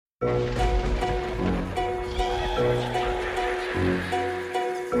Well,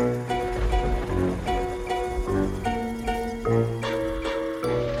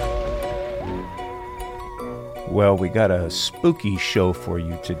 we got a spooky show for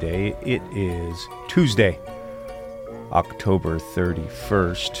you today. It is Tuesday, October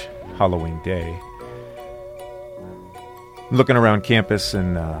 31st, Halloween Day. Looking around campus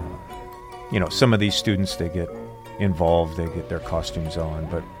and, some of these students, they get involved, they get their costumes on,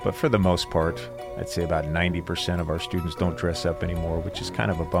 but for the most part, I'd say about 90% of our students don't dress up anymore, which is kind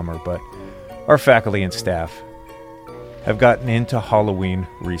of a bummer, but our faculty and staff have gotten into Halloween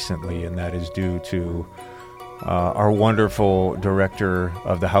recently, and that is due to our wonderful director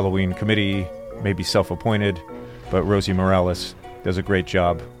of the Halloween committee, maybe self-appointed, but Rosie Morales does a great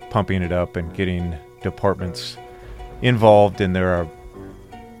job pumping it up and getting departments involved, and there are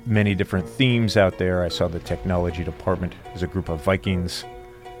many different themes out there. I saw the technology department as a group of Vikings.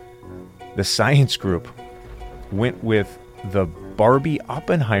 The science group went with the Barbie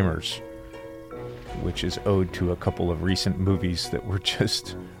Oppenheimers, which is owed to a couple of recent movies that were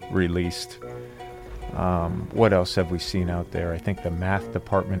just released. What else have we seen out there? I think the math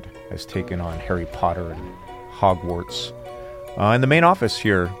department has taken on Harry Potter and Hogwarts. In the main office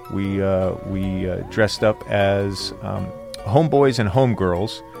here, we dressed up as homeboys and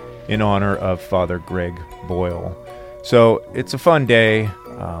homegirls in honor of Father Greg Boyle. So it's a fun day,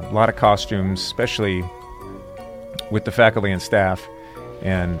 a lot of costumes, especially with the faculty and staff,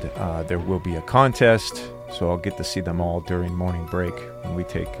 and there will be a contest, so I'll get to see them all during morning break when we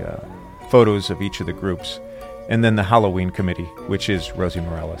take photos of each of the groups. And then the Halloween committee, which is Rosie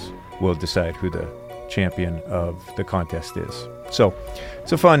Morales, will decide who the champion of the contest is. So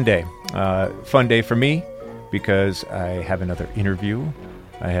it's a fun day. Fun day for me because I have another interview.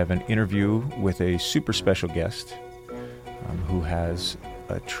 I have an interview with a super special guest who has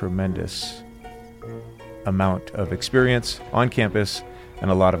a tremendous amount of experience on campus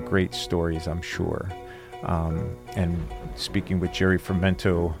and a lot of great stories, I'm sure. And speaking with Jerry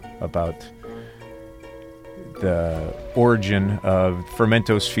Fermento about the origin of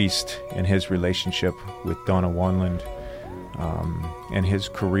Fermento's Feast and his relationship with Donna Wanland, and his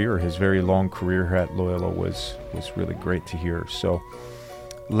career, his very long career at Loyola was really great to hear. So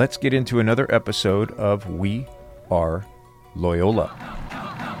let's get into another episode of We Are Loyola.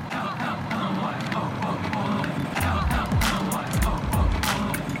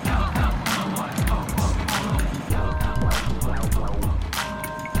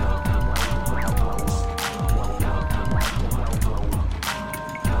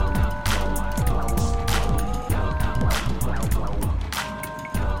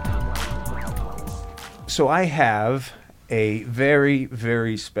 So I have a very,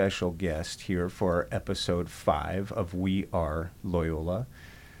 very special guest here for episode 5 of We Are Loyola.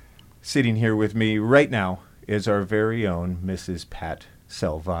 Sitting here with me right now is our very own Mrs. Pat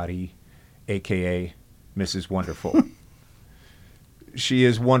Salvaty, a.k.a. Mrs. Wonderful. She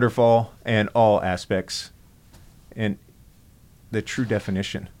is wonderful in all aspects and the true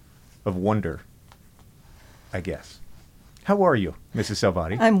definition of wonder, I guess. How are you, Mrs.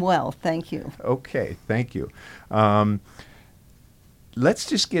 Salvaty? I'm well, thank you. Okay, thank you. Let's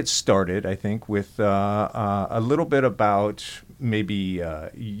just get started, I think, with a little bit about maybe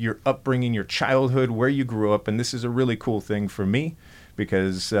your upbringing, your childhood, where you grew up. And this is a really cool thing for me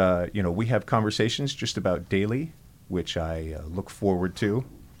because, we have conversations just about daily, which I look forward to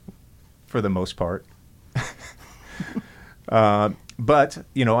for the most part. But,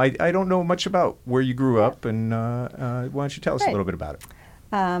 I don't know much about where you grew up, and why don't you tell us a little bit about it?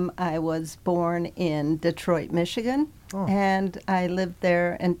 I was born in Detroit, Michigan, and I lived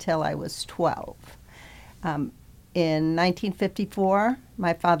there until I was 12. In 1954,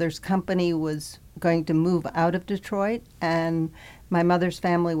 my father's company was going to move out of Detroit, and my mother's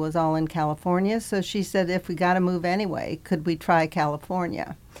family was all in California, so she said, if we got to move anyway, could we try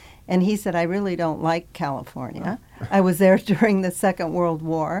California? And he said, I really don't like California. I was there during the Second World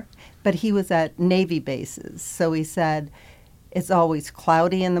War, but he was at Navy bases. So he said, it's always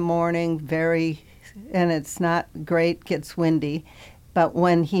cloudy in the morning, and it's not great, gets windy. But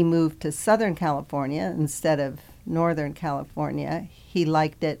when he moved to Southern California instead of Northern California, he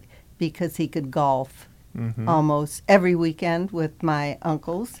liked it because he could golf almost every weekend with my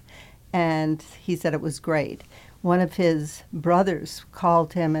uncles. And he said it was great. One of his brothers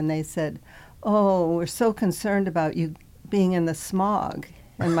called him and they said, oh, we're so concerned about you being in the smog.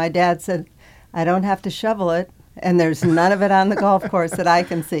 And my dad said, I don't have to shovel it, and there's none of it on the golf course that I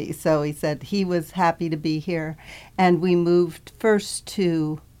can see. So he said he was happy to be here. And we moved first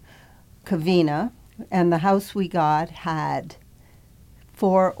to Covina, and the house we got had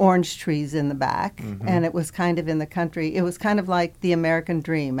 4 orange trees in the back, Mm-hmm. and it was kind of in the country. It was kind of like the American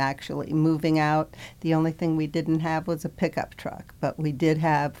dream, actually, moving out. The only thing we didn't have was a pickup truck, but we did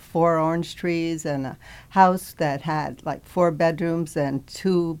have 4 orange trees and a house that had like 4 bedrooms and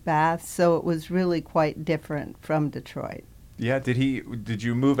 2 baths, so it was really quite different from Detroit. Yeah. Did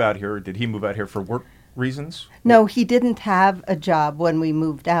you move out here, or did he move out here for work reasons? No, he didn't have a job when we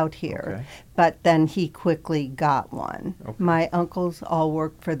moved out here, Okay. but then he quickly got one. Okay. My uncles all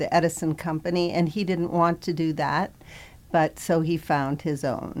worked for the Edison Company, and he didn't want to do that, but so he found his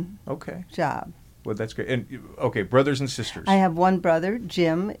own Okay. job. Well, that's great. And okay, brothers and sisters. I have one brother.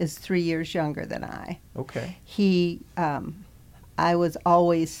 Jim is 3 years younger than I. Okay. I was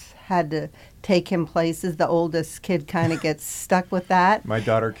always had to take him places. The oldest kid kind of gets stuck with that. My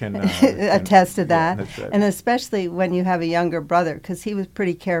daughter can Attest to that. Yeah, that's right. And especially when you have a younger brother, because he was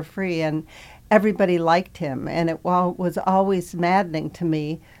pretty carefree and everybody liked him. And it was always maddening to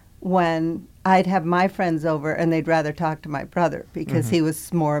me when I'd have my friends over and they'd rather talk to my brother because he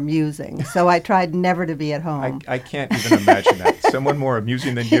was more amusing. So I tried never to be at home. I can't even imagine that. Someone more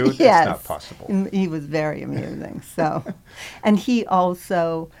amusing than you? That's Yes. not possible. He was very amusing. So, and he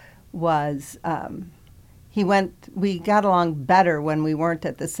also was. We got along better when we weren't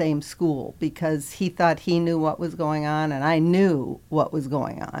at the same school because he thought he knew what was going on and I knew what was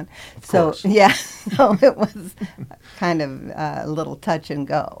going on. Of So course. yeah, so it was kind of a little touch and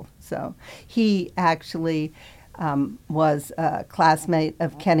go. So he actually was a classmate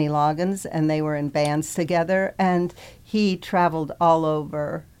of Kenny Loggins, and they were in bands together, and he traveled all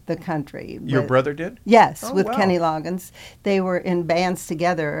over the country. Your brother did? Yes, Oh, with wow. Kenny Loggins. They were in bands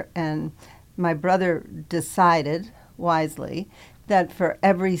together, and my brother decided, wisely, that for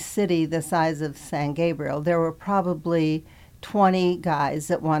every city the size of San Gabriel, there were probably 20 guys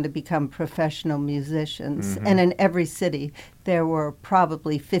that wanted to become professional musicians. And in every city, there were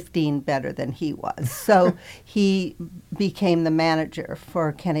probably 15 better than he was. So he became the manager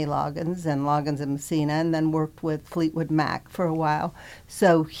for Kenny Loggins and Messina, and then worked with Fleetwood Mac for a while.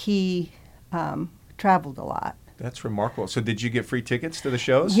 So he traveled a lot. That's remarkable. So did you get free tickets to the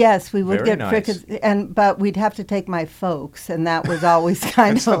shows? Yes, we would Very get nice. tickets, but we'd have to take my folks, and that was always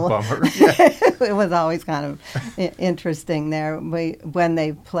kind That's of a bummer. Yeah. it was always kind of interesting there. When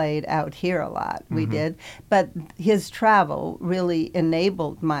they played out here a lot, we did. But his travel really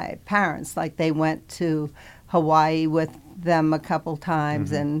enabled my parents. Like they went to Hawaii with them a couple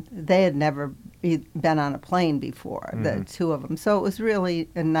times, and they had never been on a plane before, the two of them. So it was really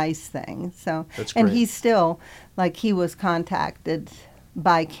a nice thing. So, That's and great. he's still, like he was contacted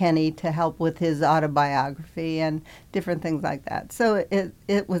by Kenny to help with his autobiography and different things like that. So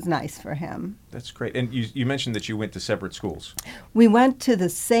it was nice for him. That's great. And you mentioned that you went to separate schools. We went to the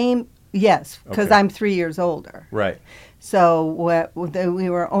same, yes, because Okay. I'm 3 years older. Right. So we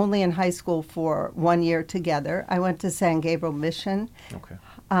were only in high school for 1 year together. I went to San Gabriel Mission Okay.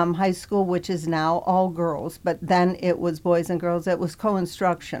 High School, which is now all girls, but then it was boys and girls. It was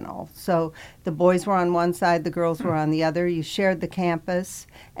co-instructional. So the boys were on one side, the girls were on the other. You shared the campus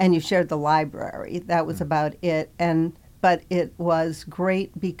and you shared the library. That was about it. But it was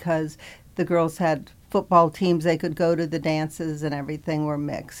great because the girls had football teams. They could go to the dances and everything were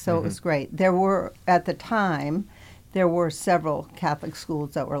mixed. So it was great. There were, at the time, there were several Catholic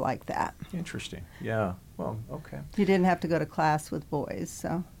schools that were like that. Interesting. Yeah. Well, okay. You didn't have to go to class with boys,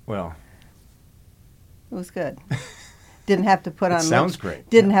 so Well, it was good. Didn't have to put it on sounds great.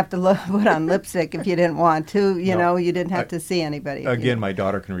 Didn't have to put on lipstick if you didn't want to. You No. know, you didn't have to see anybody. Again, my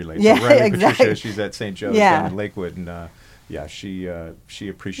daughter can relate. Yeah, so Riley exactly. Patricia, she's at St. Joe's Yeah. down in Lakewood, and yeah, she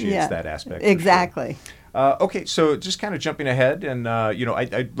appreciates Yeah, that aspect. for sure. Exactly. Okay, so just kind of jumping ahead, and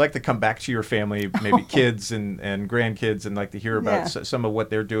I'd like to come back to your family, maybe kids and grandkids, and like to hear about Yeah. some of what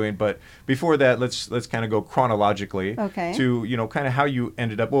they're doing. But before that, let's kind of go chronologically Okay. to kind of how you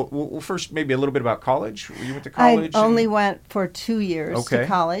ended up. Well, first maybe a little bit about college. You went to college. I only went for 2 years Okay. to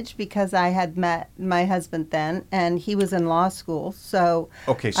college because I had met my husband then, and he was in law school. So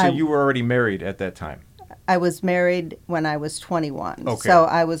Okay, so you were already married at that time. I was married when I was 21. Okay. So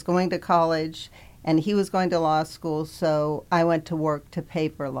I was going to college, and he was going to law school, so I went to work to pay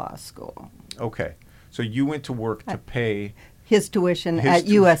for law school. Okay, so you went to work to pay. His tuition at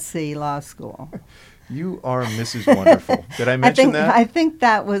USC Law School. You are Mrs. Wonderful. Did I mention that? I think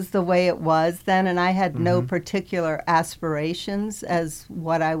that was the way it was then, and I had no particular aspirations as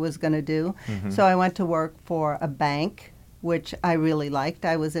what I was going to do. So I went to work for a bank, which I really liked.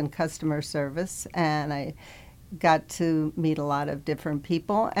 I was in customer service, and I got to meet a lot of different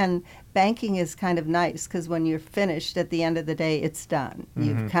people. And banking is kind of nice because when you're finished at the end of the day, it's done. Mm-hmm.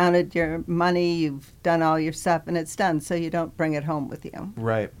 You've counted your money, you've done all your stuff, and it's done, so you don't bring it home with you.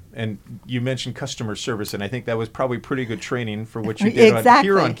 Right. And you mentioned customer service, and I think that was probably pretty good training for what you did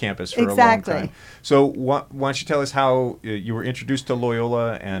here on campus for a long time. So why don't you tell us how you were introduced to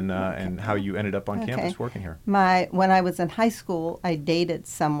Loyola and how you ended up on campus working here? When I was in high school, I dated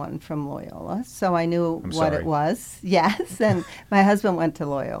someone from Loyola, so I knew what it was. Yes, and my husband went to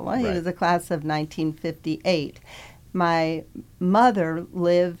Loyola. He was a class of 1958. My mother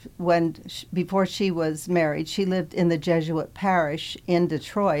lived before she was married. She lived in the Jesuit parish in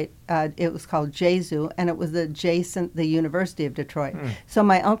Detroit. It was called Jesu, and it was adjacent the University of Detroit. So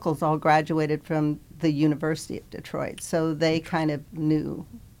my uncles all graduated from the University of Detroit. So they kind of knew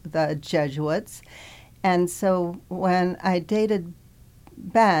the Jesuits, and so when I dated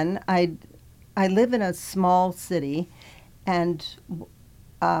Ben, I live in a small city, and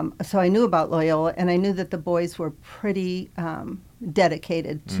so I knew about Loyola, and I knew that the boys were pretty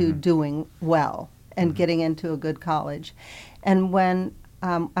dedicated to doing well and getting into a good college. And when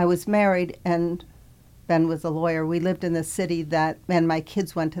I was married and Ben was a lawyer, we lived in the city and my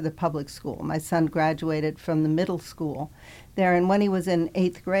kids went to the public school. My son graduated from the middle school there, and when he was in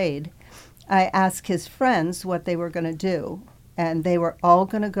 8th grade, I asked his friends what they were going to do, and they were all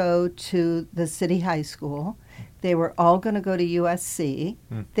going to go to the city high school. They were all going to go to USC.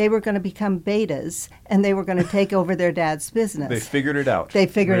 They were going to become betas, and they were going to take over their dad's business. They figured it out. They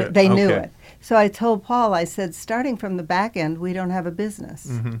figured it. They knew it. So I told Paul, I said, starting from the back end, we don't have a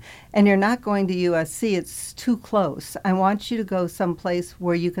business. And you're not going to USC. It's too close. I want you to go someplace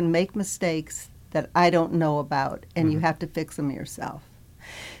where you can make mistakes that I don't know about, and you have to fix them yourself.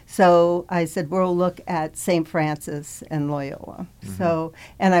 So I said, we'll look at St. Francis and Loyola. So,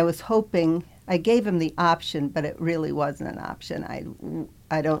 and I was hoping, I gave him the option, but it really wasn't an option.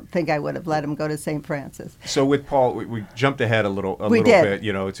 I don't think I would have let him go to St. Francis. So with Paul, we jumped ahead a little bit, to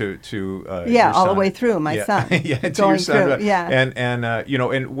your all son. the way through my son. To your son. Through,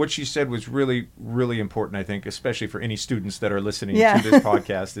 and what she said was really, really important, I think, especially for any students that are listening to this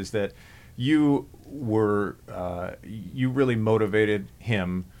podcast, is that you really motivated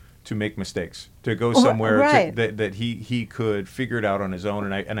him to make mistakes, to go somewhere that he could figure it out on his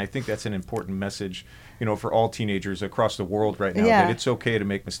own, and I think that's an important message, for all teenagers across the world right now, that it's okay to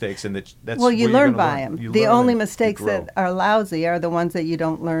make mistakes, and that's you learn by them. The only mistakes that are lousy are the ones that you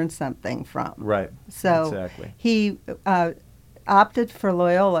don't learn something from. Right. So exactly. He opted for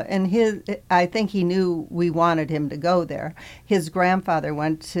Loyola, and I think he knew we wanted him to go there. His grandfather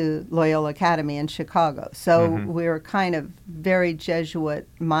went to Loyola Academy in Chicago, so we were kind of very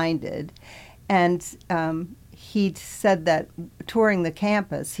Jesuit-minded. And he said that touring the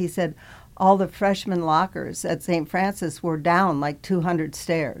campus, he said all the freshman lockers at St. Francis were down like 200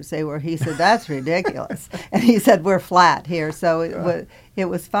 stairs. He said, that's ridiculous. And he said, we're flat here, so it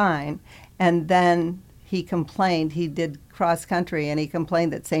was fine. And then he complained, he did cross country, and he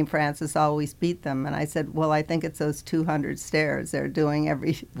complained that St. Francis always beat them. And I said, well, I think it's those 200 stairs they're doing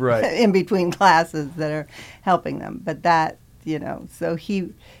in between classes that are helping them. But that, so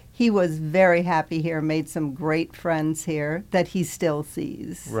he was very happy here, made some great friends here that he still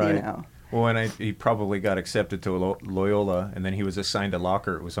sees, Right. Well, and he probably got accepted to Loyola, and then he was assigned a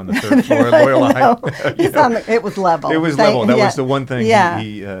locker. It was on the 3rd floor of Loyola High. It was level. It was level. That was the one thing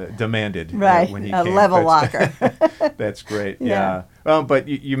he demanded when he came. A level locker. That's great. Yeah. But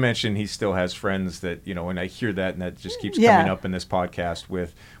you mentioned he still has friends that, and I hear that, and that just keeps coming up in this podcast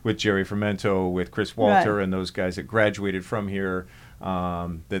with Jerry Fermento, with Chris Walter, and those guys that graduated from here.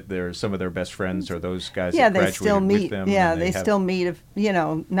 That they're some of their best friends are those guys that graduated with them. Yeah, they still meet,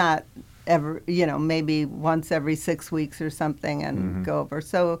 not ever, maybe once every 6 weeks or something, and go over.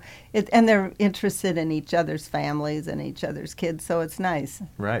 So, and they're interested in each other's families and each other's kids, so it's nice.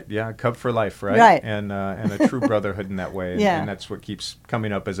 Right. Yeah. Cub for life. Right. Right. And a true brotherhood in that way. And that's what keeps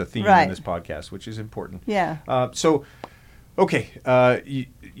coming up as a theme in this podcast, which is important. Yeah. Okay.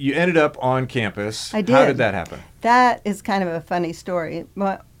 You ended up on campus. I did. How did that happen? That is kind of a funny story.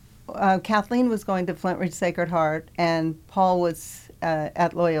 Kathleen was going to Flint Ridge Sacred Heart, and Paul was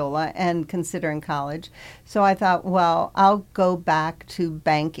at Loyola and considering college. So I thought, well, I'll go back to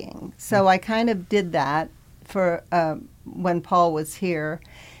banking. So I kind of did that for when Paul was here,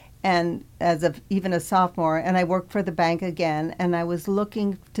 and even a sophomore, and I worked for the bank again, and I was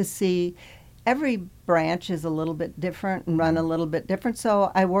looking to see. Every branch is a little bit different and run a little bit different,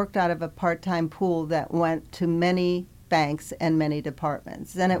 so I worked out of a part-time pool that went to many banks and many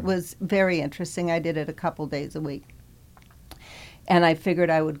departments, and it was very interesting. I did it a couple days a week, and I figured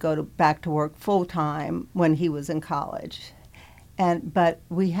I would go back to work full-time when he was in college. But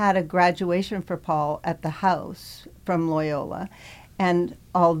we had a graduation for Paul at the house from Loyola. And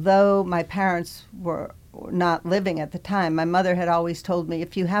although my parents were not living at the time, my mother had always told me,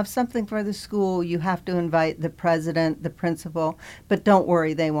 if you have something for the school, you have to invite the president, the principal, but don't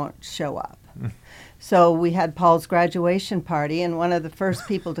worry, they won't show up. So we had Paul's graduation party, and one of the first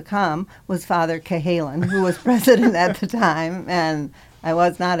people to come was Father Cahalan, who was president at the time, and I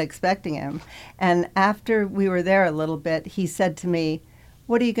was not expecting him. And after we were there a little bit, he said to me,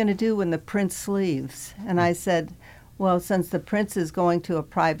 "What are you going to do when the prince leaves?" And I said, "Well, since the prince is going to a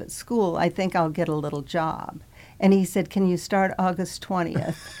private school, I think I'll get a little job." And he said, "Can you start August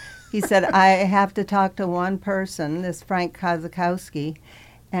 20th?" He said, "I have to talk to one person, this Frank Kozakowski,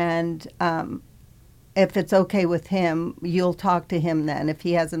 and if it's okay with him, you'll talk to him then if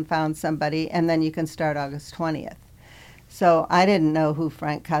he hasn't found somebody, and then you can start August 20th." So I didn't know who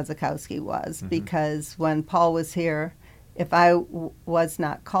Frank Kozakowski was, because when Paul was here, if I was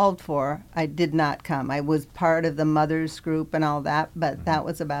not called for, I did not come. I was part of the mothers group and all that, but that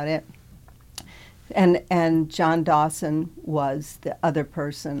was about it. And John Dawson was the other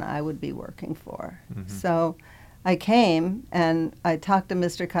person I would be working for. So I came and I talked to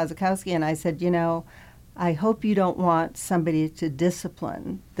Mr. Kozakowski, and I said, I hope you don't want somebody to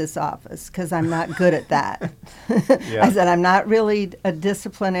discipline this office, because I'm not good at that. I said, I'm not really a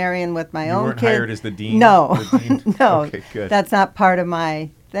disciplinarian with my own kids. You weren't hired as the dean? No, The dean? no, Okay, good. That's not part of my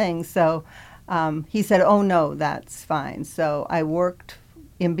thing. So he said, "Oh, no, that's fine." So I worked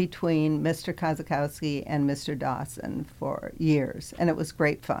in between Mr. Kozakowski and Mr. Dawson for years, and it was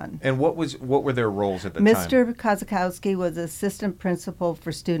great fun. And what were their roles at the time? Mr. Kozakowski was assistant principal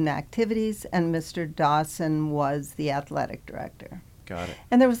for student activities, and Mr. Dawson was the athletic director. Got it.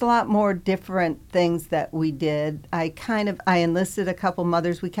 And there was a lot more different things that we did. I enlisted a couple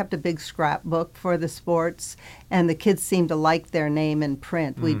mothers. We kept a big scrapbook for the sports, and the kids seemed to like their name in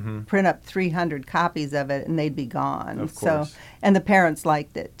print. We'd print up 300 copies of it, and they'd be gone. Of course. And the parents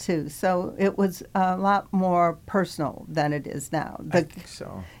liked it, too. So it was a lot more personal than it is now. I think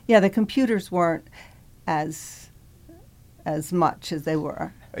so. Yeah, the computers weren't as much as they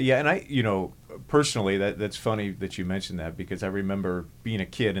were. Yeah, and personally, that's funny that you mentioned that, because I remember being a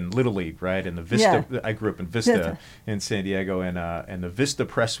kid in Little League, right? And the Vista, I grew up in Vista in San Diego, and the Vista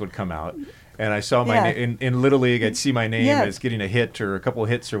Press would come out, and I saw my name in Little League. I'd see my name as getting a hit or a couple of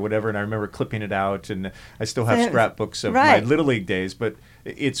hits or whatever, and I remember clipping it out, and I still have scrapbooks of my Little League days. But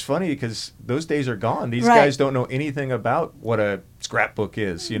it's funny because those days are gone. These guys don't know anything about what a scrapbook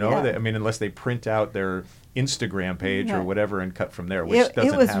is, unless they print out their Instagram page or whatever and cut from there, which doesn't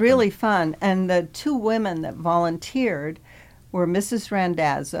happen. It was really fun. And the two women that volunteered were Mrs.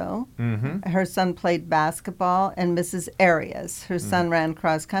 Randazzo, her son played basketball, and Mrs. Arias, her son ran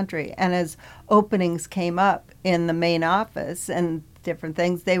cross country. And as openings came up in the main office and different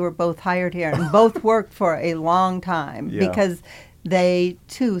things, they were both hired here, and both worked for a long time because they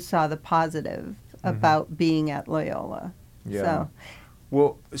too saw the positive about being at Loyola. Yeah.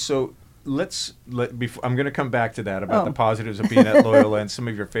 So I'm going to come back to that about the positives of being at Loyola and some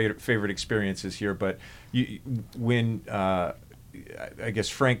of your favorite experiences here. But when I guess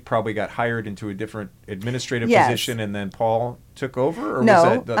Frank probably got hired into a different administrative position, and then Paul took over, or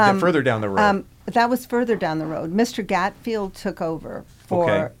was that further down the road? That was further down the road. Mr. Gatfield took over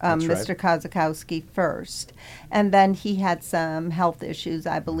for Mr. Kozakowski first, and then he had some health issues,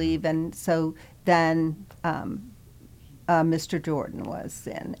 I believe, and so then Mr. Jordan was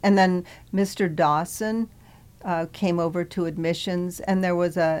in. And then Mr. Dawson came over to admissions, and there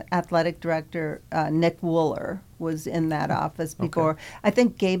was a athletic director, Nick Wooler, was in that office before. I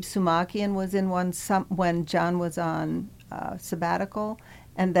think Gabe Sumakian was in one when John was on sabbatical,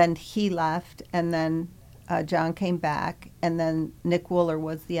 and then he left, and then John came back, and then Nick Wooler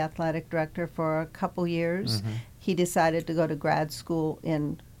was the athletic director for a couple years. He decided to go to grad school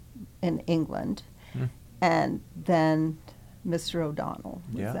in England. And then Mr. O'Donnell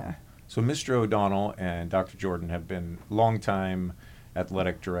was there. So Mr. O'Donnell and Dr. Jordan have been longtime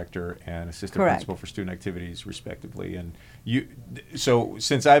athletic director and assistant principal for student activities, respectively. And so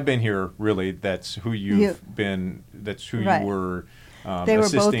since I've been here, really, that's who you've been. That's who you were. They were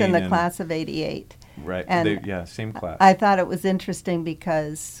both in the class of '88. Right. And same class. I thought it was interesting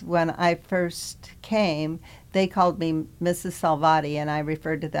because when I first came, they called me Mrs. Salvaty, and I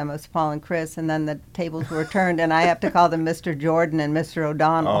referred to them as Paul and Chris, and then the tables were turned, and I have to call them Mr. Jordan and Mr.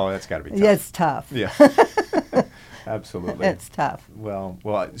 O'Donnell. Oh, that's got to be tough. It's tough. Yeah. Absolutely. It's tough. Well,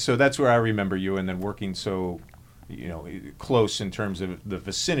 so that's where I remember you, and then working so close in terms of the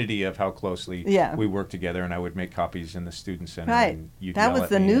vicinity of how closely Yeah. we work together, and I would make copies in the student center. Right. And you'd That yell was at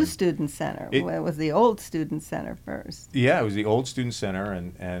the me new and- student center. It was the old student center first. Yeah, it was the old student center,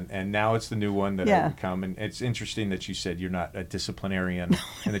 and now it's the new one that Yeah. I've become. And it's interesting that you said you're not a disciplinarian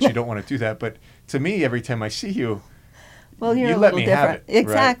and that you don't want to do that. But to me, every time I see you, Well, you're you a let little me different. have it. right?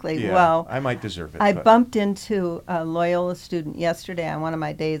 Exactly. Yeah, Well, I might deserve it. I but- bumped into a Loyola student yesterday on one of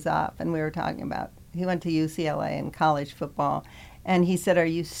my days off, and we were talking about, he went to UCLA in college football, and he said, "Are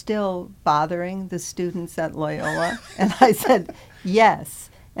you still bothering the students at Loyola?" And I said, "Yes."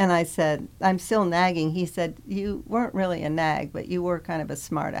 And I said, "I'm still nagging." He said, "You weren't really a nag, but you were kind of a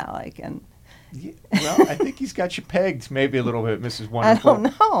smart aleck." And Yeah, well, I think he's got you pegged maybe a little bit, Mrs. I Wonderful.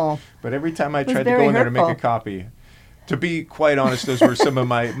 don't know. But every time I was tried to go very in there to make a hurtful. copy, to be quite honest, those were some of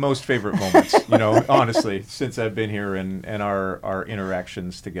my most favorite moments, honestly, since I've been here and our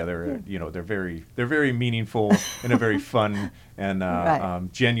interactions together. They're very meaningful in a very fun and Right.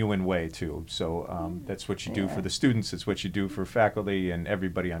 genuine way, too. So that's what you do for the students. It's what you do for faculty and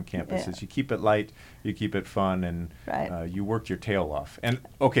everybody on campus. Yeah. Is you keep it light, you keep it fun, and Right. you work your tail off. And,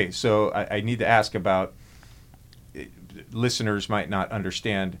 okay, so I need to ask about, listeners might not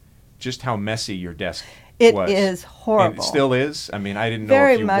understand just how messy your desk It was. is horrible. And it still is? I mean, I didn't know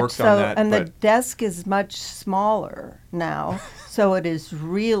Very if you much worked so, on that. and the but desk is much smaller now, so it is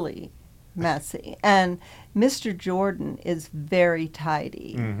really messy. And Mr. Jordan is very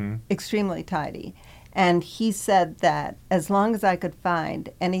tidy, Mhm. extremely tidy. And he said that as long as I could find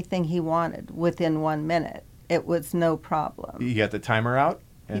anything he wanted within 1 minute, it was no problem. You got the timer out?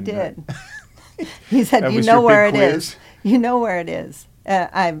 He And, did. He said, that "You was know your where big it quiz?" is. You know where it is."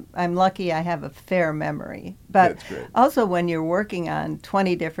 I'm lucky I have a fair memory. But That's great. also when you're working on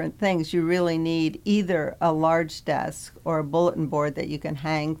 20 different things, you really need either a large desk or a bulletin board that you can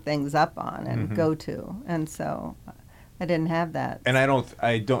hang things up on and Mhm. go to. And so I didn't have that. And I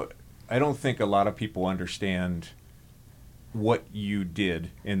don't think a lot of people understand what you did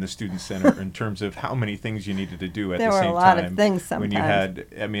in the student center in terms of how many things you needed to do at There the were same a lot time. of things When you sometimes.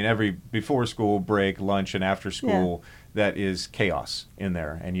 had, every before school break, lunch, and after school, that is chaos in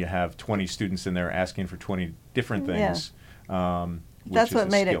there, and you have 20 students in there asking for 20 different things. Which That's is what a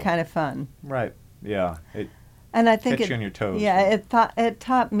made skill. it kind of fun. Right. Yeah. And I think Catch you on your toes. Yeah, it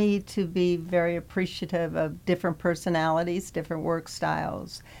taught me to be very appreciative of different personalities, different work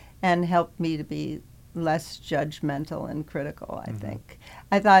styles, and helped me to be less judgmental and critical, I think.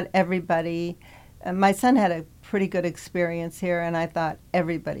 I thought everybody, my son had a pretty good experience here, and I thought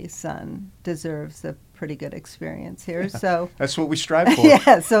everybody's son deserves a pretty good experience here. So That's what we strive for.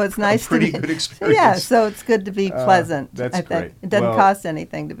 yeah, so it's nice pretty to be, good experience. Yeah, so it's good to be pleasant. that's I think great. it doesn't Well- cost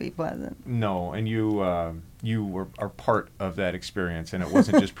anything to be pleasant. No, and you are part of that experience, and it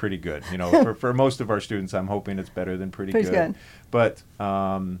wasn't just pretty good. For most of our students, I'm hoping it's better than pretty Pretty good. good. But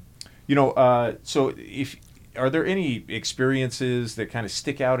so are there any experiences that kind of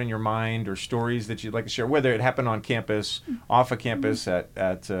stick out in your mind, or stories that you'd like to share, whether it happened on campus, off of campus, at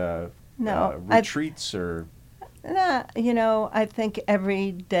No, retreats, or? I think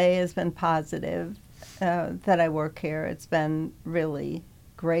every day has been positive that I work here. It's been really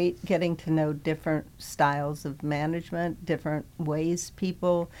great getting to know different styles of management, different ways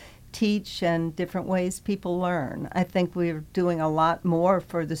people teach, and different ways people learn. I think we're doing a lot more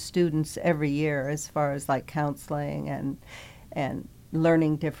for the students every year as far as like counseling and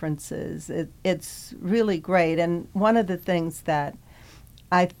learning differences. It's really great. And one of the things that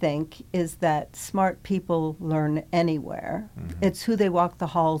I think is that smart people learn anywhere. Mhm. It's who they walk the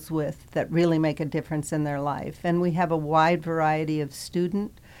halls with that really make a difference in their life. And we have a wide variety of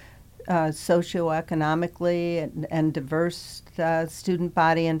student, socioeconomically and diverse student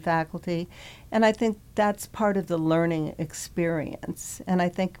body and faculty. And I think that's part of the learning experience. And I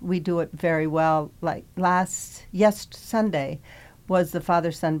think we do it very well. Like Sunday was the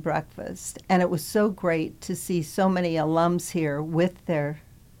father-son breakfast, and it was so great to see so many alums here with their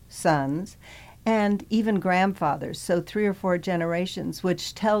sons and even grandfathers, so 3 or 4 generations,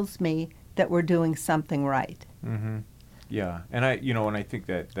 which tells me that we're doing something right. Mm-hmm. Yeah, and I think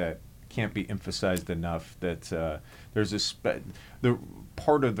that can't be emphasized enough, that there's a big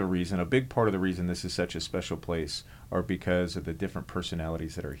part of the reason this is such a special place are because of the different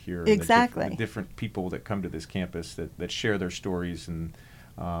personalities that are here. Exactly. And the different people that come to this campus that share their stories and,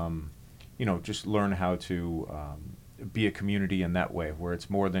 just learn how to be a community in that way, where it's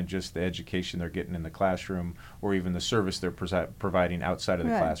more than just the education they're getting in the classroom or even the service they're providing outside of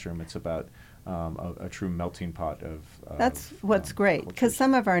the Right. classroom. It's about a true melting pot of That's what's great, because cultures.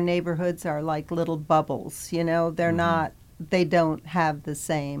 some of our neighborhoods are like little bubbles. They're Mhm. not, they don't have the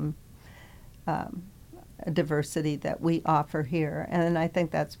same diversity that we offer here, and I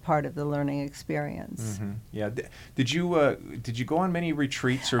think that's part of the learning experience. Mm-hmm. Yeah. Did you go on many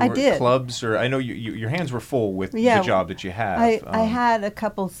retreats or I did. clubs? Or I know your hands were full with the job that you have. I had a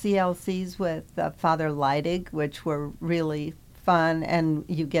couple CLCs with Father Leidig, which were really fun, and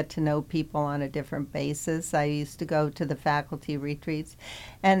you get to know people on a different basis. I used to go to the faculty retreats,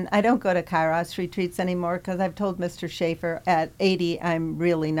 and I don't go to Kairos retreats anymore because I've told Mr. Schaefer at 80 I'm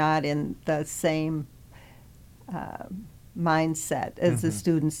really not in the same mindset as the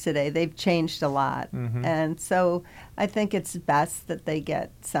students today. They've changed a lot, and so I think it's best that they get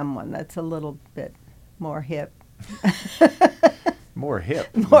someone that's a little bit more hip. More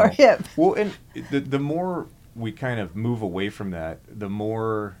hip. More hip. Well, and the more we kind of move away from that, the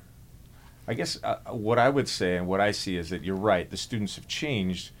more, I guess, what I would say and what I see is that you're right, the students have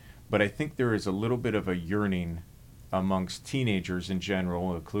changed, but I think there is a little bit of a yearning amongst teenagers in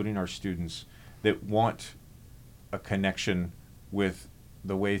general, including our students, that want a connection with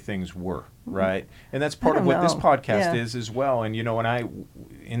the way things were, right? And that's part of what this podcast is as well. And, when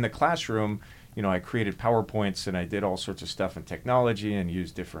in the classroom, I created PowerPoints and I did all sorts of stuff in technology and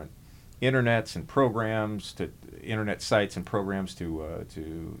used different internet sites and programs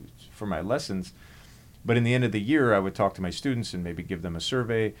for my lessons. But in the end of the year, I would talk to my students and maybe give them a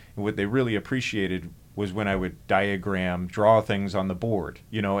survey. And what they really appreciated was when I would draw things on the board,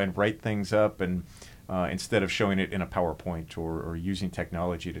 and write things up, and instead of showing it in a PowerPoint or using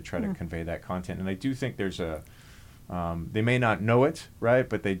technology to try to convey that content. And I do think there's they may not know it, right,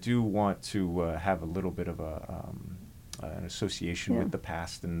 but they do want to have a little bit of an association with the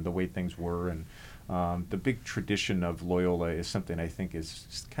past and the way things were. And the big tradition of Loyola is something I think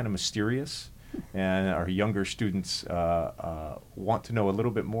is kind of mysterious. And our younger students want to know a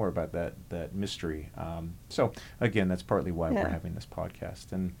little bit more about that mystery. So again, that's partly why we're having this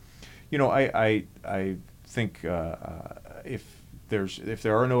podcast. And I think if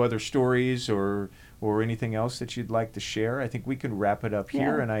there are no other stories or anything else that you'd like to share, I think we can wrap it up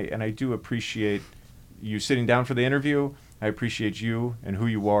here. And I do appreciate you sitting down for the interview. I appreciate you and who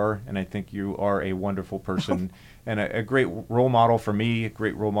you are, and I think you are a wonderful person and a great role model for me, a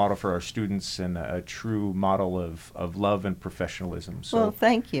great role model for our students, and a true model of love and professionalism. So, well,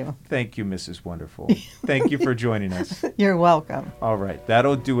 thank you. Thank you, Mrs. Wonderful. Thank you for joining us. You're welcome. All right,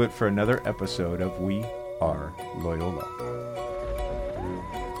 that'll do it for another episode of We Are Loyola.